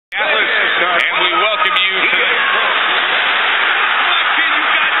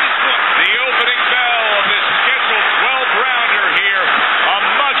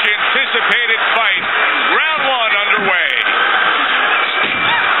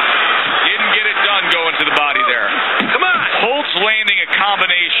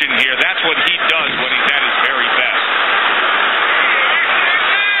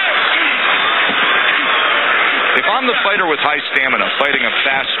fighter with high stamina fighting a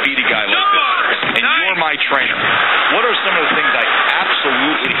fast, speedy guy like this, and you're my trainer, what are some of the things I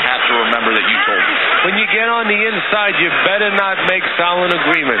absolutely have to remember that you told me? When you get on the inside, you better not make silent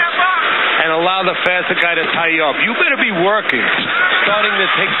agreements and allow the faster guy to tie you up. You better be working, starting to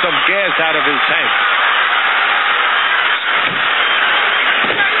take some gas out of his tank.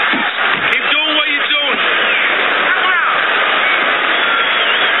 Keep doing what you're doing.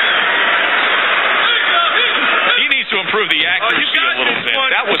 He needs to improve the accuracy a little bit.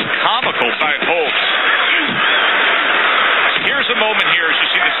 That was comical by Holt. Here's a moment here as you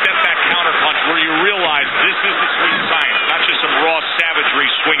see the step-back counterpunch where you realize this is the sweet science, not just some raw savagery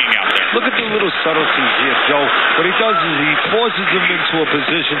swinging out there. Look at the little subtleties here, Joe. What he does is he forces him into a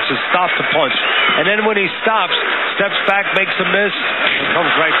position to stop the punch. And then when he stops, steps back, makes a miss, and comes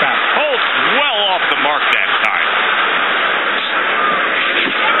right back. Holt well off the mark that time.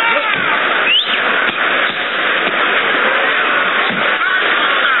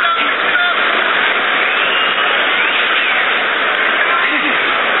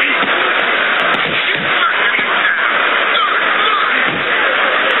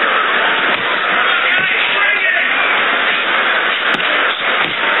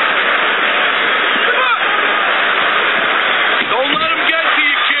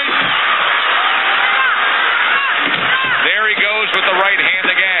 With the right hand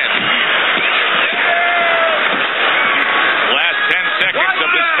again. Last 10 seconds of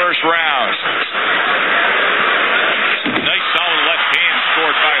this first round. Nice solid left hand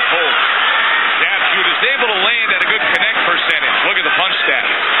scored by Holt. Zab Judah is able to land at a good connect percentage. Look at the punch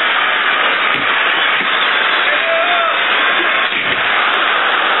stats.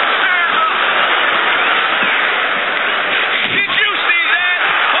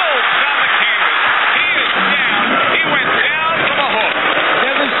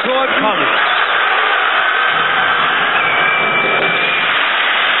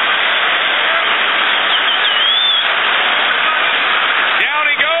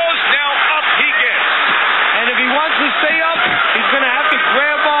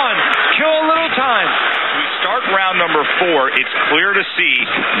 Number 4, it's clear to see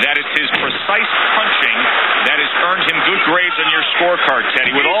that it's his precise punching that has earned him good grades on your scorecard, Teddy.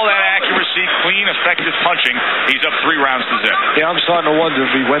 With all that accuracy, clean, effective punching, he's up 3 rounds to 0. Yeah, I'm starting to wonder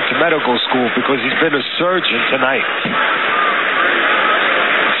if he went to medical school because he's been a surgeon tonight.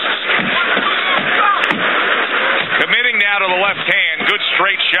 Committing now to the left hand. Good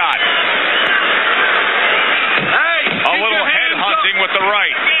straight shot. A little head hunting with the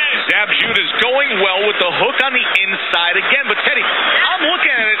right. Zab Judah's going well with the hook on the inside again. But, Teddy, I'm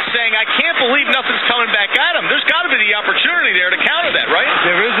looking at it saying I can't believe nothing's coming back at him. There's got to be the opportunity there to counter that, right?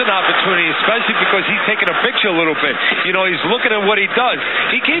 There is an opportunity, especially because he's taking a picture a little bit. You know, he's looking at what he does.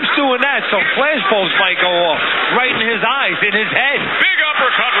 He keeps doing that, so flashbulbs might go off right in his eyes, in his head. Big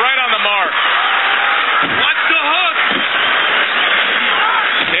uppercut right on the mark. What's the hook?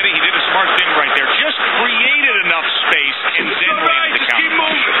 Teddy, he did a smart thing right there. Just created enough space and then landed the counter.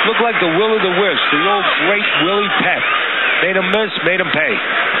 Looked like the will of the wisp, the old great Willie Peck. Made him miss, made him pay.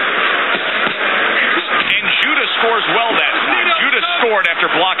 And Judah scores well that time. Judah scored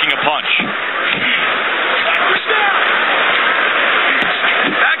after blocking a punch.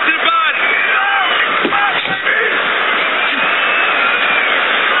 Back to the body.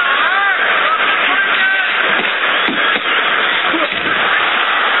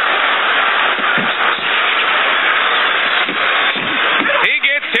 He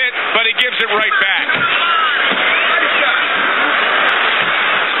gets hit, but he gives it right back.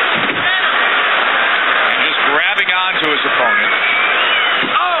 And just grabbing onto his opponent.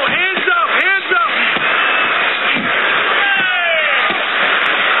 Oh, hands up, hands up.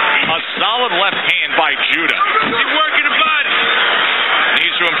 A solid left hand by Judah. Keep working the body.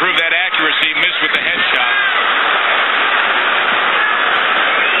 Needs to improve that accuracy. Missed with the head shot.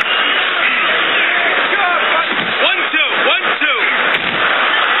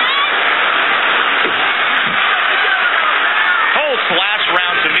 Holt's last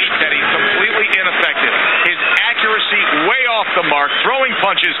round to me, Teddy, completely ineffective. His accuracy way off the mark, throwing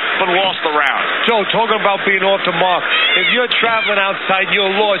punches, but lost the round. Joe, talking about being off the mark, if you're traveling outside, you're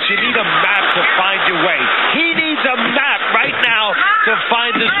lost. You need a map to find your way. He needs a map right now to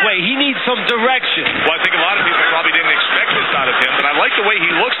find his way. He needs some direction. Well, I think a lot of people probably didn't expect this out of him, but I like the way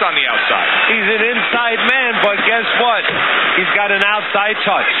he looks on the outside. He's an inside man, but guess what? He's got an outside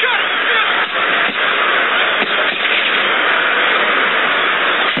touch.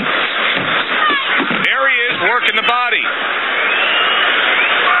 There he is, working the body.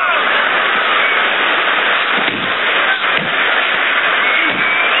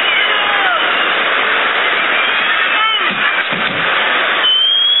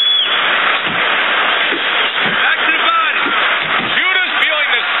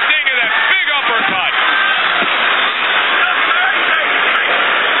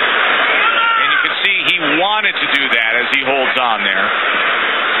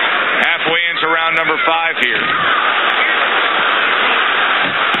 number 5 here.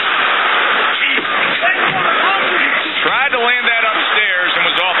 Tried to land that upstairs and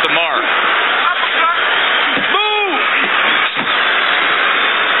was off the mark. Move!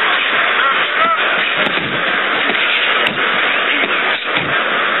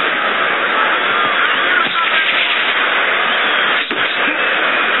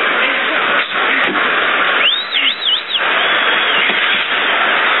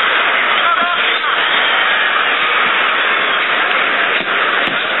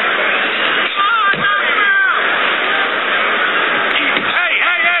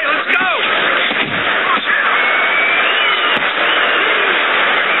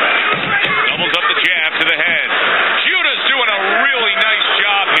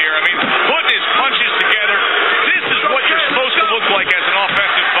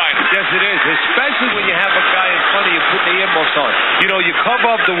 You know, you cover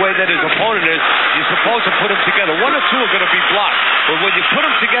up the way that his opponent is, you're supposed to put them together. 1 or 2 are going to be blocked. But when you put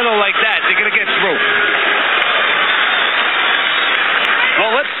them together like that, they're going to get through.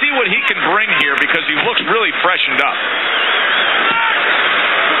 Well, let's see what he can bring here because he looks really freshened up.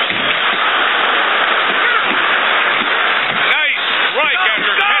 Nice strike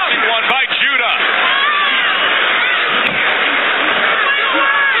after catching one by Judah.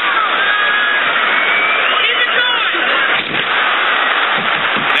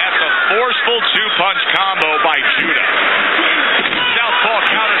 Forceful 2-punch combo by Judah. Southpaw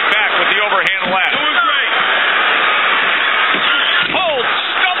counters back with the overhand left. Holt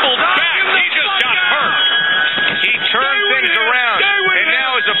stumbled back. He just got hurt. He turned things around, and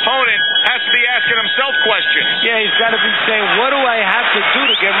now his opponent has to be asking himself questions. Yeah, he's got to be saying, what do I have to do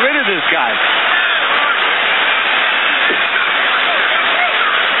to get rid of this guy?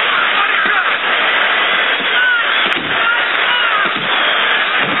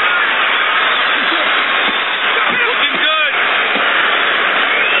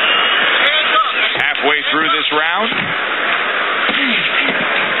 Through this round,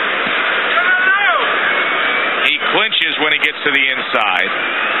 he clinches when he gets to the inside,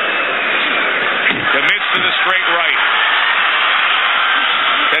 commits to the straight right.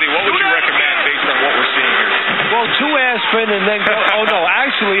 Teddy, what would you recommend based on what we're seeing here? Well, 2 aspirin and then go. Oh no,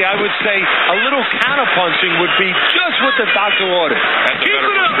 actually, I would say a little counterpunching would be just what the doctor ordered. That's a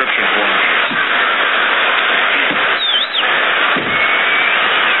better prescription for him.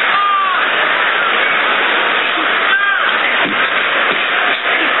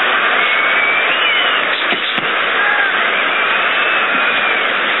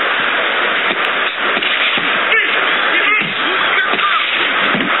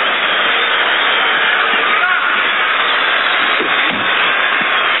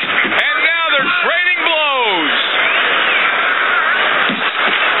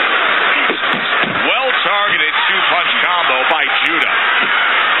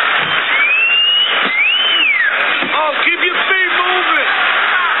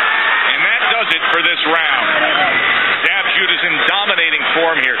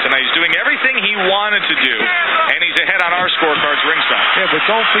 But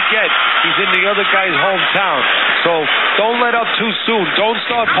don't forget, he's in the other guy's hometown. So don't let up too soon. Don't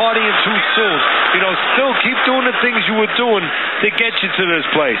start partying too soon. You know, still keep doing the things you were doing to get you to this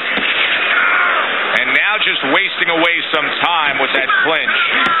place. And now just wasting away some time with that clinch.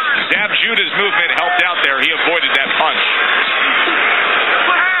 Zab Judah's movement helped out there. He avoided that punch.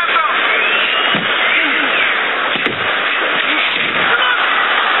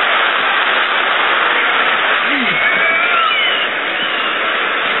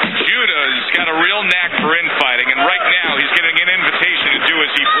 For infighting, and right now he's getting an invitation to do as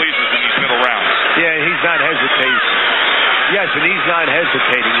he pleases in these middle rounds. Yeah, he's not hesitating. Yes, and he's not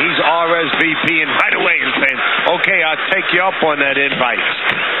hesitating. He's RSVPing right away and saying, okay, I'll take you up on that invite.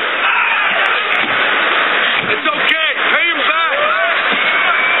 It's okay. Pay him back.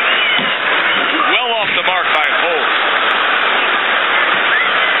 Well off the mark by Holt.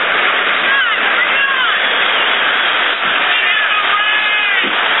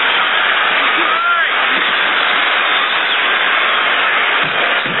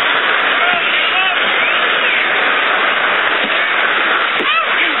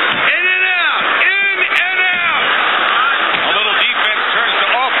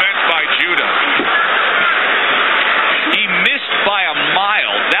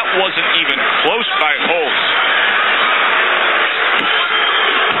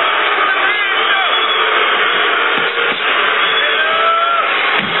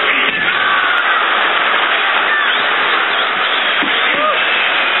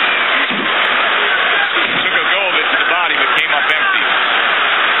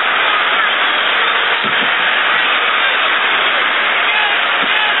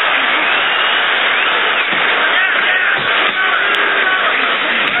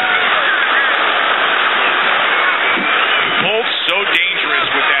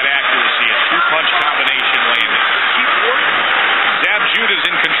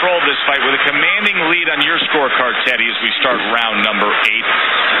 lead on your scorecard, Teddy, as we start round number 8.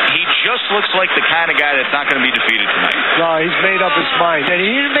 He just looks like the kind of guy that's not going to be defeated tonight. No, he's made up his mind. And he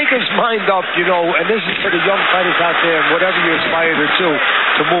didn't make his mind up, you know, and this is for the young fighters out there, whatever you aspire to do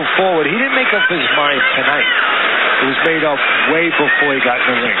to move forward. He didn't make up his mind tonight. It was made up way before he got in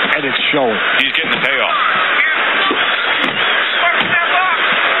the ring, and it's showing. He's getting the payoff.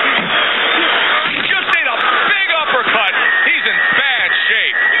 Just ate a big uppercut. He's in bad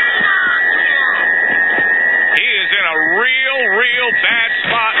shape. He is in a real bad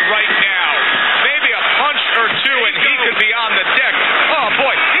spot right now. Maybe a punch or two, and he could be on the deck. Oh,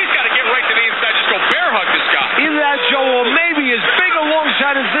 boy, he's got to get right to the inside. Just go bear hug this guy. Either that, Joe, or maybe as big a long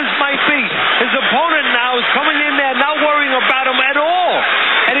shot as this might be, his opponent now is coming in there not worrying about him at all.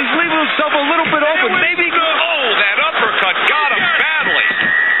 And he's leaving himself a little bit open. Maybe he could... Oh, that uppercut got him badly.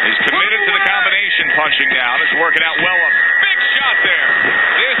 He's committed to the combination punching now. It's working out well. A big shot there.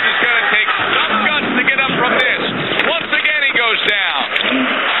 This is going to take some guts to get up from this. Once again, he goes down. 1,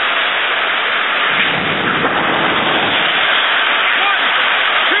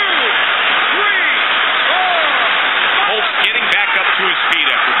 2, 3, 4. Holt's getting back up to his feet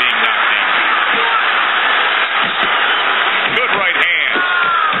after being knocked down. Good right hand.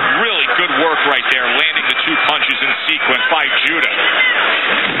 Really good work right there, landing the 2 punches in sequence by Judah.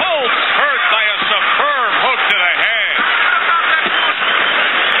 Holt hurt by a superb hook to the head.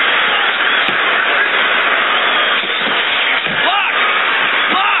 Lock!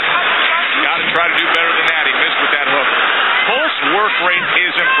 Got to try to do better than that. He missed with that hook. Holt's work rate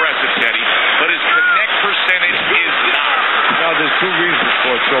is impressive, Teddy, but his connect percentage is not. Now, there's 2 reasons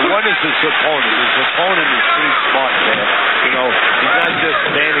for it. So one is his opponent. His opponent is pretty smart, man. You know, he's not just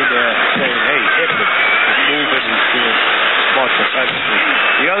standing there saying, hey, hit me. He's moving, he's doing smart defensively.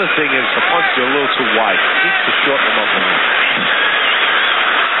 The other thing is the punches are a little too wide. He needs to shorten them up a little.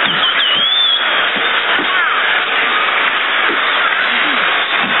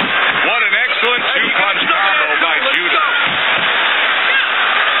 What an excellent 2-punch combo by Judah.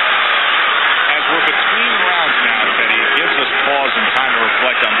 As we're between rounds now, Teddy, it gives us pause and time to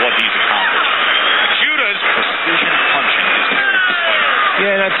reflect on what he's accomplished. Judah's precision punching is very distinct.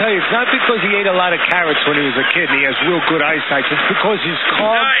 Yeah, and I tell you, it's not because he ate a lot of carrots when he was a kid and he has real good eyesight. It's because he's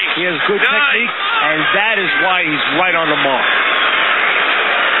calm, he has good technique, and that is why he's right on the mark.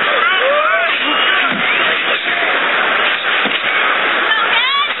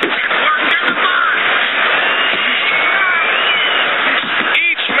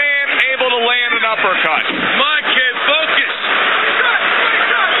 Each man able to land an uppercut.